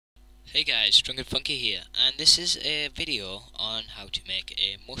Hey guys, Drunknfunky here, and this is a video on how to make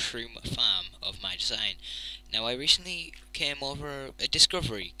a mushroom farm of my design. Now I recently came over a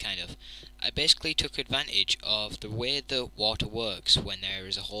discovery, kind of. I basically took advantage of the way the water works when there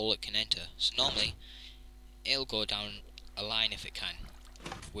is a hole it can enter. So normally, it'll go down a line if it can,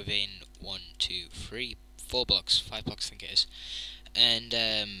 within 1, 2, 3, 4 blocks, 5 blocks I think it is. And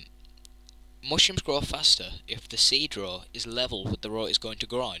mushrooms grow faster if the seed row is level with the row it's going to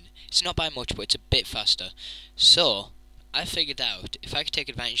grow on. It's not by much, but it's a bit faster. So, I figured out if I could take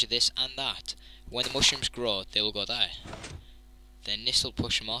advantage of this and that, when the mushrooms grow, they will go there. Then this will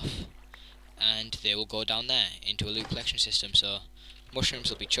push them off, and they will go down there into a loop collection system. So, mushrooms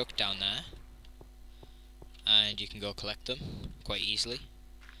will be chucked down there, and you can go collect them quite easily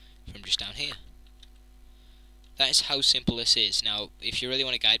from just down here. That is how simple this is. Now, if you really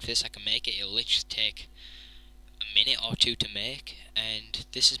want a guide for this, I can make it. It'll literally take a minute or two to make. And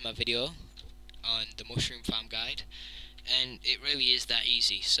this is my video on the mushroom farm guide. And it really is that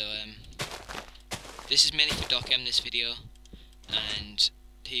easy. So, this is mainly for Doc M, this video. And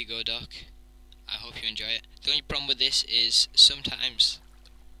here you go, Doc. I hope you enjoy it. The only problem with this is sometimes,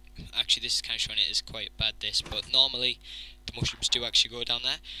 actually this is kind of showing it as quite bad this, but normally the mushrooms do actually go down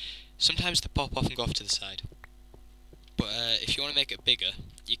there. Sometimes they pop off and go off to the side. But if you want to make it bigger,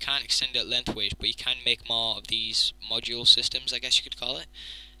 you can't extend it lengthways, but you can make more of these module systems, I guess you could call it.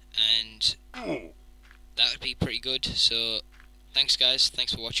 And that would be pretty good. So, thanks guys,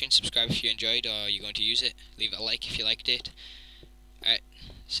 thanks for watching. Subscribe if you enjoyed or you're going to use it. Leave it a like if you liked it. Alright,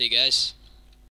 see you guys.